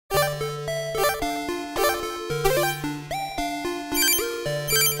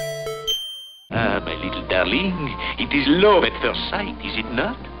darling. It is love at first sight, is it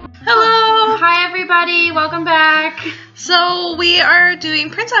not? Hello! Hi everybody, welcome back. So we are doing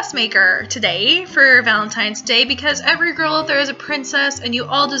Princess Maker today for Valentine's Day because every girl out there is a princess and you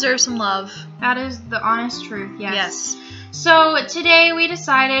all deserve some love. That is the honest truth, yes. Yes. So today we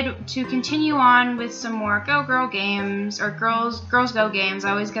decided to continue on with some more Go Girl games, or Girls Go games,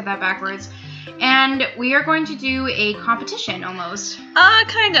 I always get that backwards. And we are going to do a competition almost.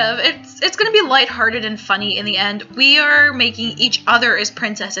 Kind of. It's going to be lighthearted and funny in the end. We are making each other as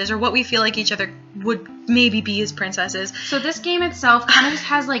princesses, or what we feel like each other would maybe be as princesses. So this game itself kind of just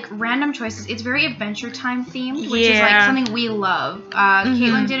has like random choices. It's very Adventure Time themed, which is like something we love.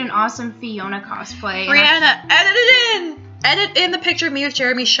 Caitlin did an awesome Fiona cosplay. Brianna, edit it in! Edit in the picture of me with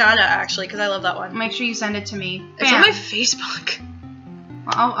Jeremy Shada, actually, because I love that one. Make sure you send it to me. It's on my Facebook.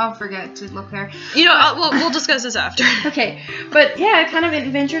 I'll forget to look there. You know, we'll discuss this after. Okay, but yeah, kind of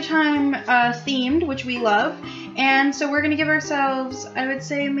Adventure Time themed, which we love. And so we're going to give ourselves, I would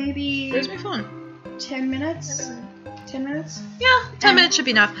say maybe... Where's my phone? 10 minutes? 10 minutes? Yeah, 10 minutes should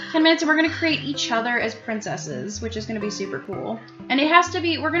be enough. 10 minutes, and we're going to create each other as princesses, which is going to be super cool. And it has to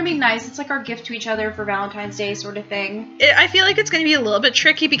be, we're going to be nice. It's like our gift to each other for Valentine's Day sort of thing. I feel like it's going to be a little bit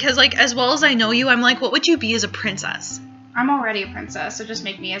tricky because, like, as well as I know you, I'm like, what would you be as a princess? I'm already a princess, so just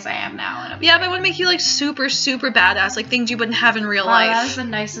make me as I am now. Yeah, but I would make you, like, super, super badass, like things you wouldn't have in real life. That is the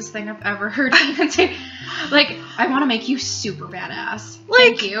nicest thing I've ever heard anyone say. Like, I want to make you super badass. Like,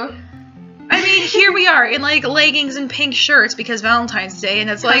 thank you. I mean, here we are in, like, leggings and pink shirts because Valentine's Day, and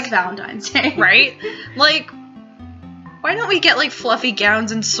it's like... Valentine's Day. Right? Like, why don't we get, like, fluffy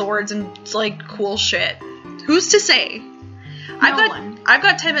gowns and swords and, like, cool shit? Who's to say? I've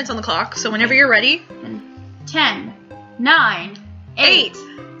got 10 minutes on the clock, so whenever you're ready. 10, 9, 8,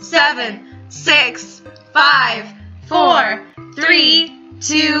 7, 6, 5, 4, 3,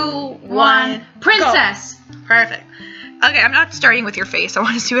 2, 1. Princess! Go. Perfect. Okay, I'm not starting with your face. I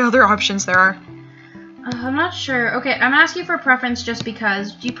want to see what other options there are. I'm not sure. Okay, I'm asking for a preference just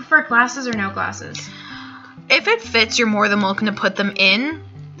because. Do you prefer glasses or no glasses? If it fits, you're more than welcome to put them in.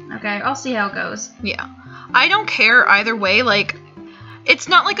 Okay, I'll see how it goes. Yeah. I don't care either way. Like, it's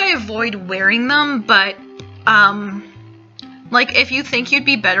not like I avoid wearing them, but, like, if you think you'd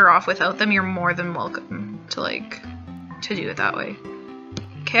be better off without them, you're more than welcome to, like, to do it that way.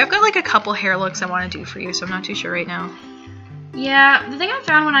 Okay, I've got, like, a couple hair looks I want to do for you, so I'm not too sure right now. Yeah, the thing I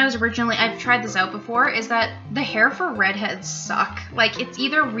found when I was originally, I've tried this out before, is that the hair for redheads suck. Like, it's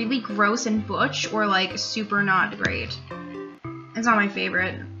either really gross and butch, or, like, super not great. It's not my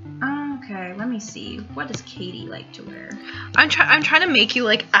favorite. Okay, let me see. What does Katie like to wear? I'm trying to make you,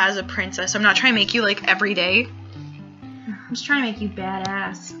 like, as a princess. I'm not trying to make you, like, every day. I'm just trying to make you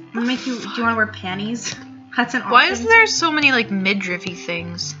badass. I'm gonna make you. Do you want to wear panties? That's an option. Why is there so many like midriffy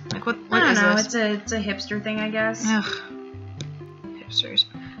things? Like what is this? I don't know. It's a hipster thing, I guess. Ugh. Hipsters.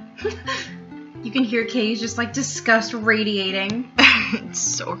 You can hear Katie's just like disgust radiating. It's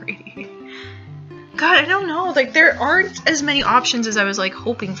so radiating. God, I don't know. Like there aren't as many options as I was like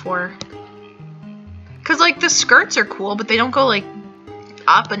hoping for. Cause like the skirts are cool, but they don't go like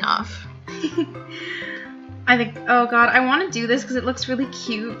up enough. I think, oh god, I want to do this because it looks really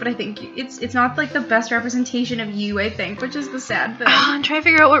cute, but I think it's not like the best representation of you, I think, which is the sad thing. I'm trying to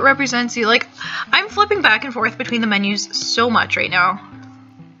figure out what represents you. Like, I'm flipping back and forth between the menus so much right now.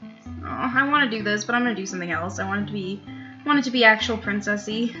 Oh, I want to do this, but I'm going to do something else. I want it to be actual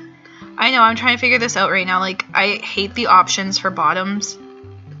princessy. I know, I'm trying to figure this out right now. Like, I hate the options for bottoms.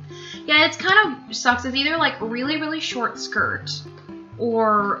 Yeah, it's kind of sucks. It's either like really, really short skirt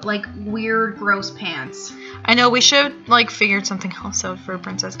or like weird, gross pants. I know, we should, like, figured something else out for a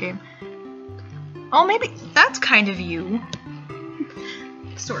princess game. Oh, maybe that's kind of you.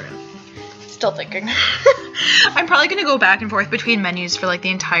 Sort of. Still thinking. I'm probably going to go back and forth between menus for, like, the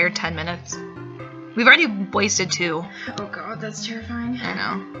entire 10 minutes. We've already wasted 2. Oh, God, that's terrifying. I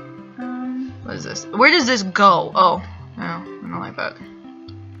know. What is this? Where does this go? Oh. No, I don't like that.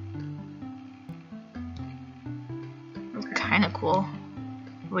 Okay. Kind of cool.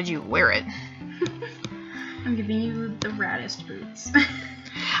 Would you wear it? I'm giving you the raddest boots.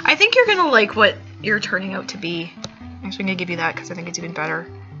 I think you're gonna like what you're turning out to be. I'm actually gonna give you that because I think it's even better.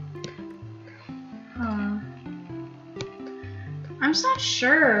 I'm just not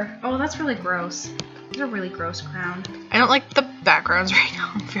sure. Oh, that's really gross. It's a really gross crown. I don't like the backgrounds right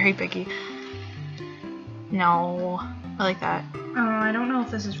now. I'm very picky. No, I like that. Oh, I don't know if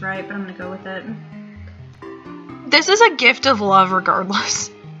this is right, but I'm gonna go with it. This is a gift of love regardless.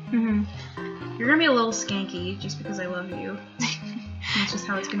 Mm-hmm. You're gonna be a little skanky just because I love you. That's just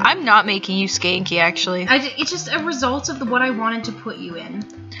how it's gonna be. I'm not making you skanky, actually. It's just a result of what I wanted to put you in.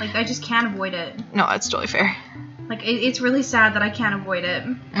 Like, I just can't avoid it. No, that's totally fair. Like, it's really sad that I can't avoid it.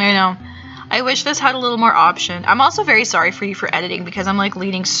 I know. I wish this had a little more option. I'm also very sorry for you for editing because I'm like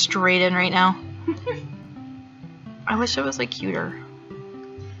leaning straight in right now. I wish it was like cuter.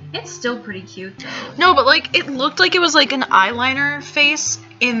 It's still pretty cute though. No, but like it looked like it was like an eyeliner face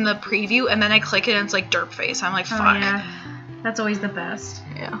in the preview, and then I click it and it's like derp face. I'm like, fuck. Oh, yeah. That's always the best.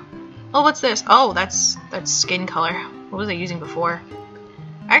 Yeah. Oh, what's this? Oh, that's skin color. What was I using before?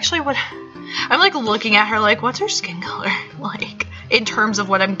 Actually, what? I'm like looking at her like, what's her skin color like in terms of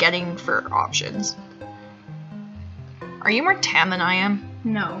what I'm getting for options? Are you more tan than I am?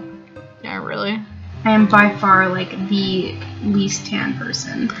 No. Yeah, really? I am by far like the least tan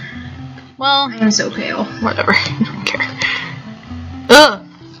person. Well, I am so pale. Whatever. I don't care. Ugh.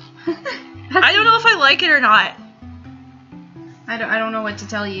 I don't know if I like it or not. I don't know what to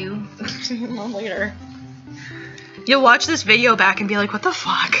tell you. Later. You'll watch this video back and be like, what the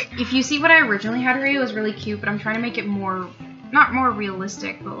fuck? If you see what I originally had her, it was really cute, but I'm trying to make it more, not more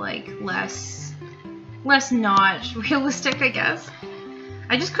realistic, but like less not realistic, I guess.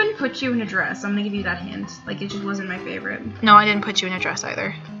 I just couldn't put you in a dress. I'm gonna give you that hint. Like, it just wasn't my favorite. No, I didn't put you in a dress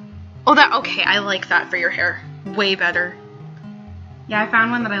either. Oh, okay, I like that for your hair. Way better. Yeah, I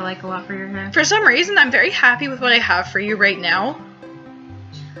found one that I like a lot for your hair. For some reason, I'm very happy with what I have for you right now.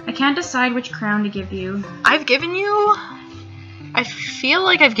 I can't decide which crown to give you. I've given you... I feel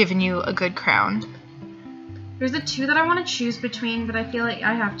like I've given you a good crown. There's the two that I want to choose between, but I feel like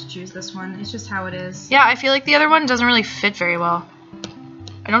I have to choose this one. It's just how it is. Yeah, I feel like the other one doesn't really fit very well.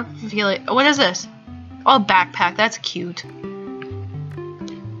 I don't feel it. What is this? Oh, backpack. That's cute.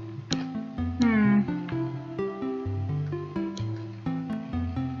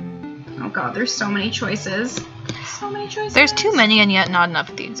 Oh god, there's so many choices. So many choices. There's too many and yet not enough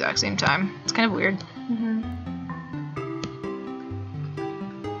at the exact same time. It's kind of weird.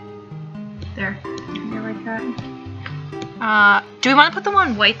 There. I like that. Do we want to put them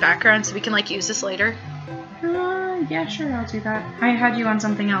on white background so we can like use this later? Yeah, sure, I'll do that. I had you on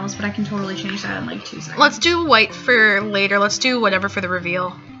something else, but I can totally change that in like 2 seconds. Let's do white for later. Let's do whatever for the reveal.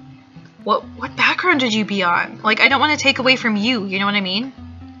 What background did you be on? Like, I don't want to take away from you, you know what I mean?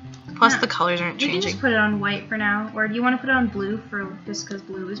 Plus, the colors aren't changing. You can just put it on white for now. Or do you want to put it on blue for just because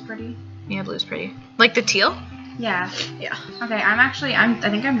blue is pretty? Yeah, blue's pretty. Like the teal? Yeah. Yeah. Okay, I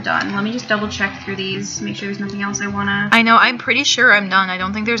think I'm done. Let me just double check through these, make sure there's nothing else I wanna... I know, I'm pretty sure I'm done. I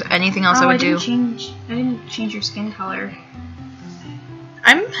don't think there's anything else I would do. I didn't change your skin color.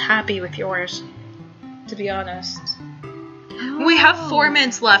 I'm happy with yours, to be honest. Oh. We have 4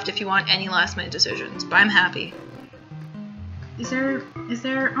 minutes left if you want any last minute decisions, but I'm happy. Is there,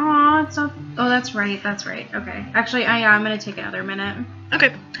 oh, it's not, oh, that's right, okay. Actually, I'm gonna take another minute.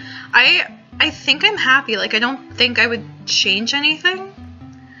 Okay. I think I'm happy, like, I don't think I would change anything.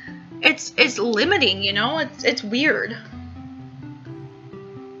 It's limiting, you know? It's weird.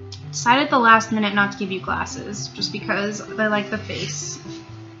 Decided at the last minute not to give you glasses, just because I like the face.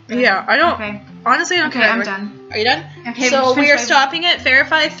 Yeah, I don't, okay. Honestly, I don't care. Okay, I'm done. Are you done? Okay, so we are stopping at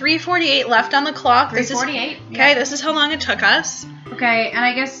verify 3:48 left on the clock. 3:48. Okay, this is how long it took us. Okay, and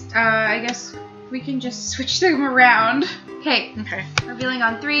I guess we can just switch them around. Okay. Okay. Revealing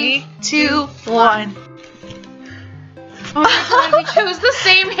on 3, 2, 1. Oh my god, we chose the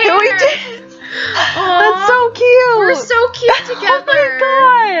same hair. Yeah, we did. That's so cute. We're so cute together.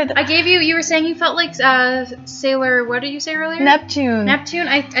 Oh my god. I gave you were saying you felt like Sailor, what did you say earlier? Neptune. Neptune?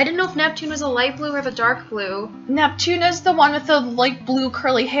 I didn't know if Neptune was a light blue or the dark blue. Neptune is the one with the light blue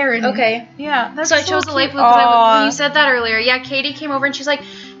curly hair. And okay. Yeah, that's so I chose the light blue because when you said that earlier. Yeah, Katie came over and she's like,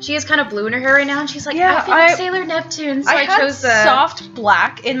 she has kind of blue in her hair right now, and she's like, yeah, I feel like Sailor Neptune, so I chose the soft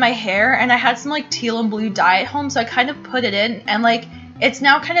black in my hair, and I had some like teal and blue dye at home, so I kind of put it in, and like it's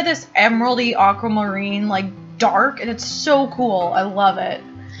now kind of this emeraldy aquamarine like dark, and it's so cool. I love it.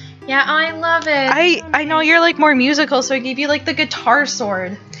 Yeah, I love it. I know you're like more musical, so I gave you like the guitar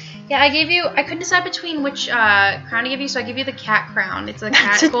sword. Yeah, I couldn't decide between which crown to give you, so I give you the cat crown. It's a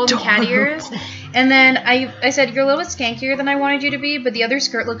cat, golden cat ears. And then I said, you're a little bit skankier than I wanted you to be, but the other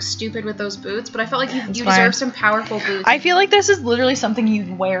skirt looks stupid with those boots, but I felt like you deserve some powerful boots. I feel like this is literally something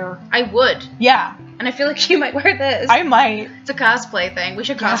you'd wear. I would. Yeah. And I feel like you might wear this. I might. It's a cosplay thing. We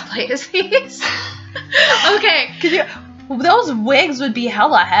should cosplay as these. Okay. Those wigs would be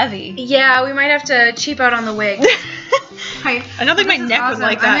hella heavy. Yeah, we might have to cheap out on the wig. I don't think my neck would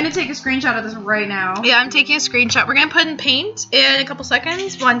like that. I'm going to take a screenshot of this right now. Yeah, I'm taking a screenshot. We're going to put in paint in a couple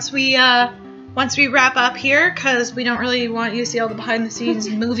seconds once we once we wrap up here, because we don't really want you to see all the behind-the-scenes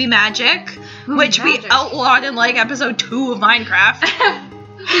movie magic, which we outlawed in, like, episode 2 of Minecraft.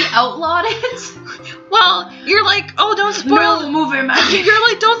 We outlawed it? Well, you're like, oh, don't spoil the movie magic. You're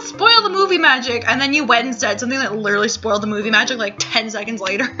like, don't spoil the movie magic. And then you went and said something that literally spoiled the movie magic like 10 seconds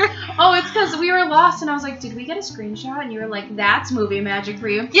later. Oh, it's because we were lost, and I was like, did we get a screenshot? And you were like, that's movie magic for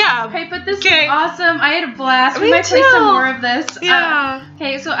you. Yeah. Okay, but this is awesome. I had a blast. We Me might play too. some more of this. Yeah.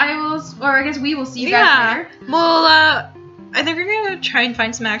 Okay, so I guess we will see you guys later. Well, I think we're going to try and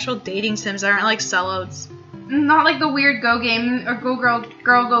find some actual dating sims that aren't like sellouts. Not like the weird Go game or Go Girl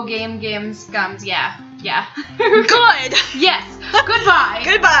Go Game games gums. Yeah. Good. Yes. Goodbye.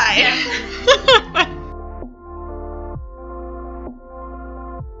 Goodbye. Yes.